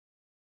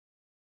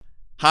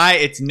Hi,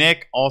 it's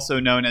Nick, also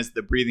known as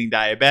the Breathing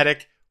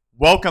Diabetic.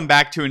 Welcome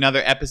back to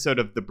another episode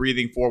of the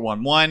Breathing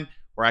 411,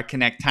 where I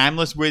connect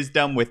timeless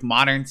wisdom with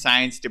modern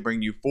science to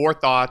bring you 4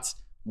 thoughts,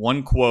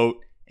 1 quote,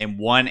 and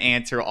 1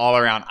 answer all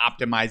around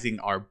optimizing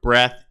our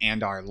breath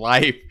and our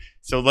life.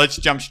 So let's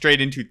jump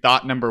straight into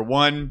thought number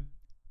 1,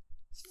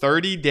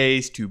 30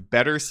 days to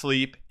better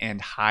sleep and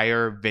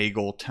higher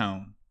vagal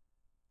tone.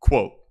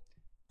 Quote,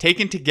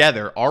 taken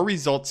together, our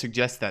results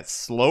suggest that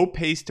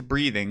slow-paced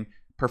breathing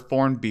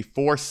performed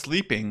before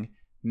sleeping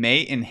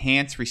may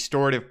enhance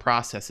restorative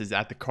processes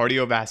at the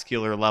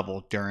cardiovascular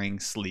level during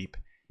sleep.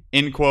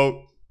 End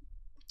quote.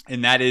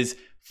 And that is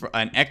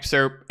an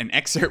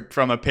excerpt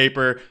from a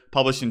paper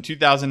published in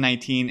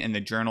 2019 in the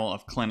Journal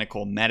of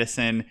Clinical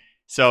Medicine.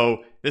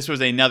 So this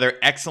was another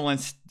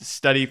excellent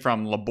study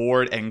from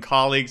Laborde and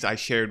colleagues. I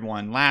shared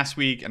one last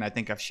week, and I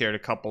think I've shared a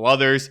couple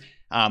others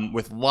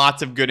with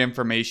lots of good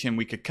information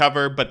we could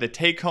cover. But the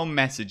take-home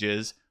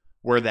messages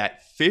were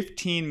that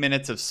 15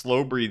 minutes of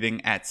slow breathing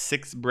at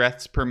 6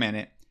 breaths per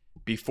minute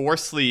before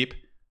sleep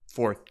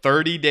for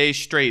 30 days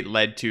straight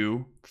led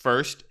to,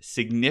 first,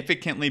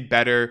 significantly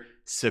better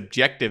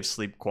subjective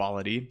sleep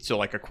quality. So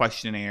like a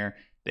questionnaire,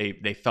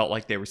 they felt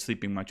like they were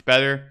sleeping much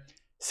better.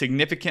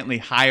 Significantly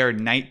higher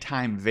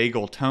nighttime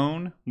vagal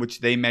tone,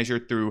 which they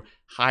measured through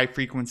high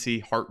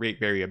frequency heart rate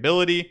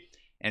variability,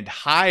 and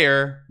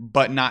higher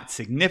but not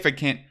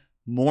significant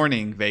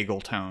morning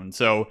vagal tone.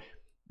 So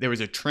there was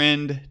a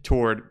trend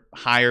toward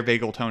higher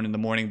vagal tone in the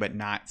morning, but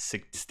not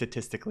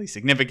statistically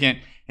significant.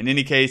 In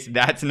any case,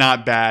 that's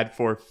not bad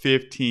for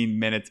 15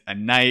 minutes a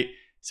night.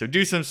 So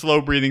do some slow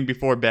breathing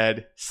before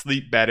bed,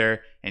 sleep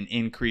better, and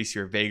increase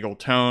your vagal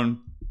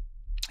tone.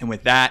 And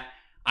with that,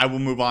 I will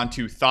move on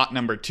to thought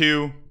number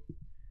 2,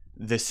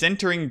 the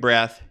centering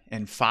breath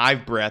and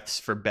 5 breaths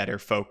for better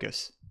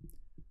focus.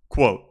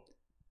 Quote,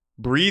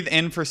 breathe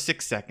in for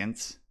 6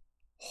 seconds,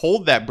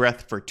 hold that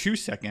breath for 2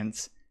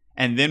 seconds,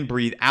 and then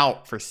breathe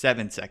out for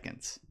 7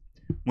 seconds.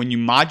 When you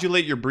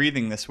modulate your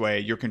breathing this way,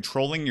 you're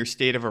controlling your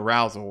state of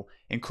arousal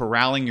and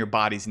corralling your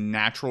body's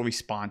natural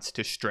response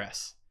to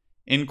stress.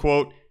 End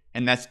quote.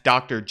 And that's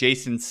Dr.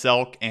 Jason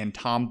Selk and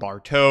Tom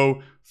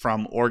Bartow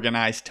from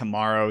Organize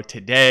Tomorrow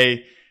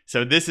Today.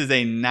 So this is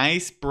a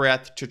nice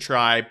breath to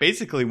try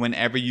basically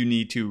whenever you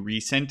need to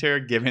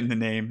recenter, given the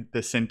name,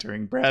 the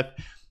centering breath.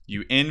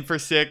 You in for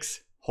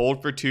 6,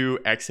 hold for 2,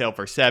 exhale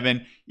for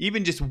 7.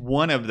 Even just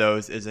one of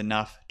those is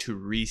enough to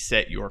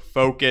reset your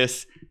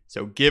focus.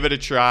 So give it a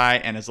try.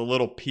 And as a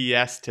little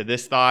PS to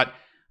this thought,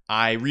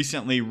 I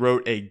recently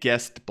wrote a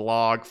guest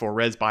blog for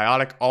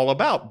Resbiotic all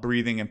about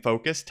breathing and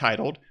focus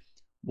titled,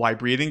 Why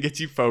Breathing Gets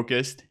You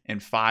Focused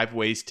and 5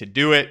 Ways to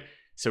Do It.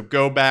 So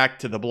go back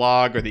to the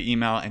blog or the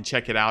email and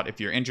check it out if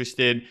you're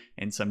interested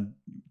in some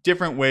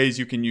different ways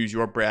you can use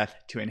your breath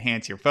to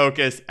enhance your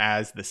focus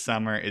as the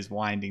summer is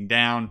winding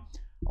down.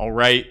 All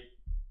right.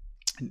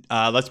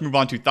 Let's move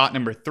on to thought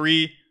number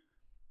 3.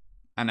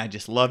 And I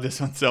just love this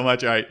one so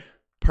much. All right.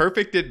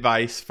 Perfect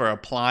advice for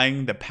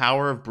applying the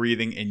power of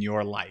breathing in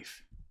your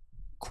life.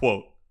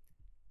 Quote,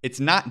 it's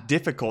not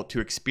difficult to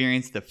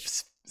experience the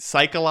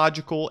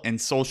psychological and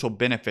social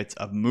benefits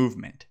of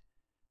movement.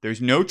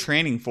 There's no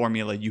training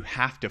formula you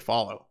have to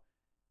follow.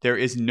 There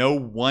is no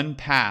one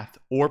path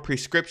or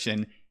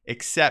prescription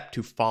except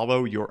to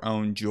follow your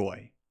own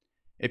joy.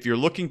 If you're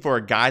looking for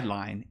a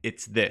guideline,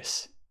 it's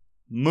this.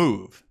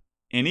 Move.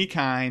 Any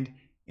kind,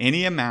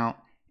 any amount,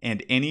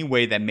 and any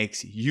way that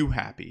makes you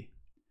happy.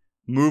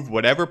 Move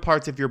whatever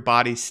parts of your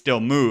body still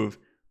move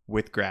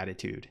with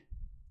gratitude.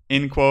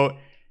 End quote.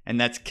 And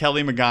that's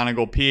Kelly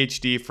McGonigal,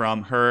 PhD,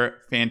 from her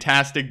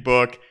fantastic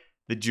book,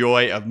 The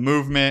Joy of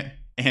Movement.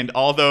 And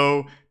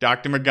although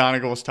Dr.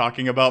 McGonigal is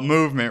talking about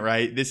movement,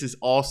 right, this is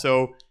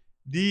also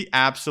the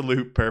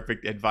absolute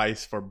perfect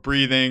advice for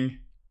breathing.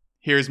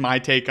 Here's my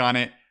take on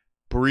it.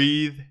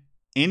 Breathe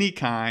any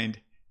kind,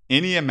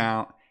 any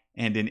amount,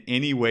 and in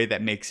any way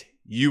that makes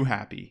you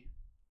happy.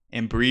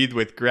 And breathe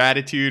with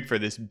gratitude for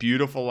this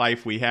beautiful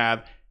life we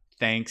have,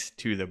 thanks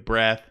to the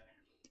breath.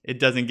 It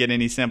doesn't get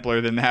any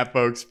simpler than that,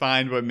 folks.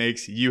 Find what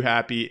makes you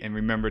happy and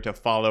remember to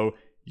follow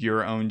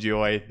your own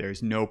joy.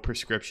 There's no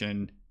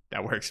prescription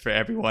that works for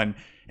everyone.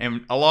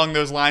 And along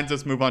those lines,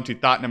 let's move on to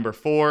thought number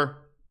 4.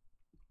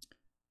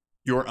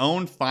 Your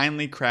own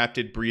finely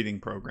crafted breathing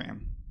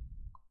program.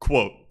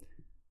 Quote,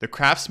 the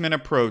craftsman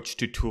approach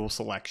to tool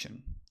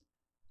selection.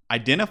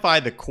 Identify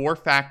the core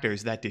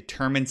factors that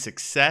determine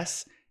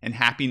success and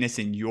happiness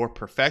in your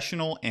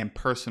professional and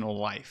personal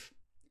life.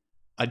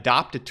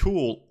 Adopt a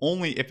tool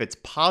only if its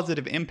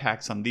positive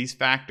impacts on these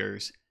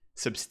factors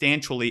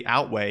substantially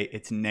outweigh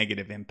its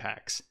negative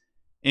impacts.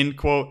 End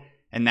quote.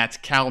 And that's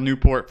Cal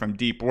Newport from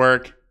Deep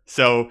Work.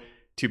 So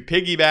to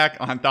piggyback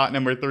on thought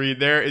number 3,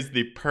 there is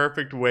the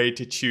perfect way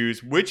to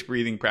choose which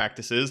breathing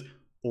practices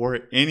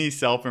or any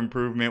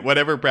self-improvement,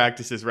 whatever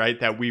practices, right,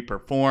 that we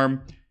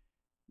perform.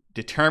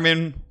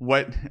 Determine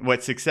what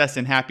success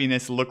and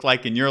happiness look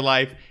like in your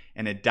life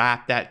and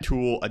adopt that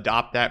tool,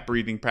 adopt that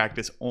breathing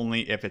practice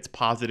only if its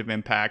positive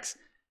impacts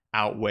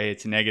outweigh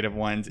its negative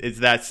ones. It's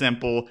that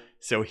simple.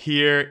 So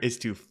here is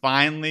to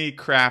finally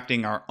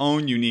crafting our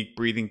own unique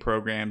breathing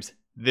programs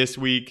this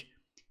week.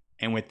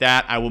 And with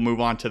that, I will move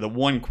on to the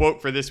one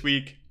quote for this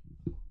week.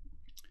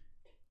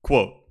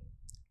 Quote,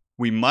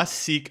 "We must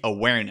seek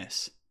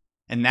awareness,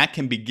 and that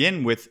can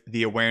begin with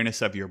the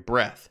awareness of your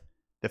breath,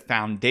 the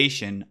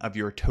foundation of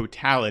your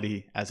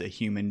totality as a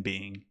human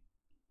being."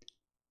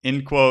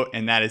 End quote.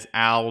 And that is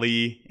Al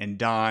Lee and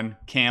Don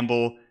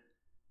Campbell.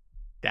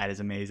 That is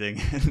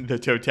amazing. The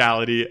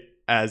totality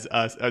as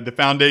us, the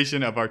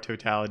foundation of our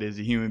totality as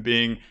a human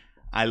being.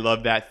 I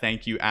love that.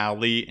 Thank you, Al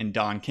Lee and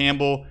Don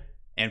Campbell.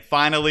 And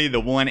finally, the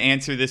one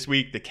answer this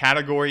week, the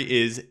category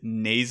is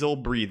nasal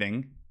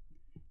breathing.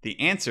 The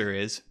answer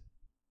is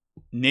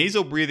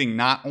nasal breathing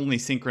not only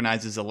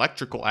synchronizes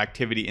electrical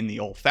activity in the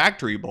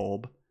olfactory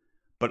bulb,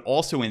 but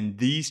also in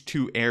these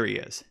two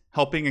areas,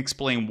 helping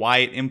explain why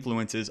it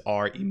influences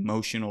our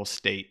emotional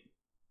state.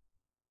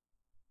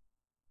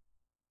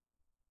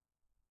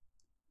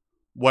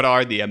 What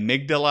are the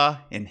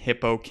amygdala and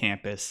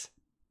hippocampus?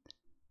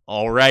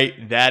 All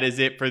right, that is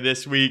it for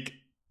this week.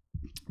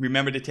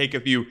 Remember to take a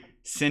few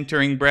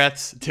centering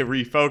breaths to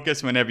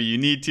refocus whenever you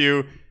need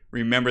to.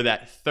 Remember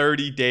that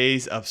 30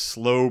 days of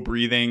slow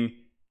breathing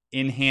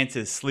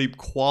enhances sleep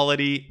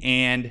quality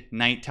and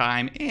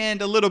nighttime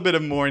and a little bit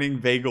of morning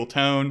vagal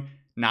tone.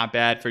 Not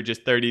bad for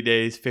just 30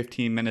 days,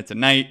 15 minutes a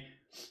night.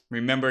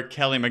 Remember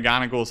Kelly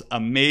McGonigal's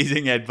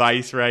amazing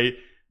advice, right?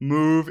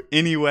 Move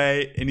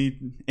anyway,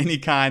 any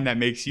kind that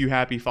makes you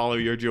happy, follow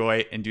your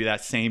joy, and do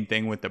that same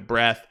thing with the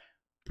breath.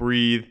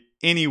 Breathe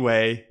any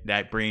way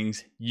that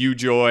brings you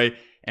joy.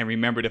 And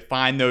remember to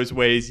find those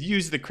ways.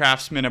 Use the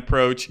craftsman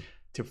approach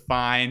to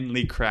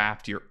finally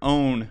craft your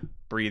own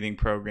breathing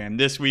program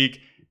this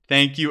week.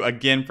 Thank you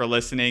again for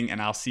listening,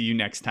 and I'll see you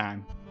next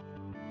time.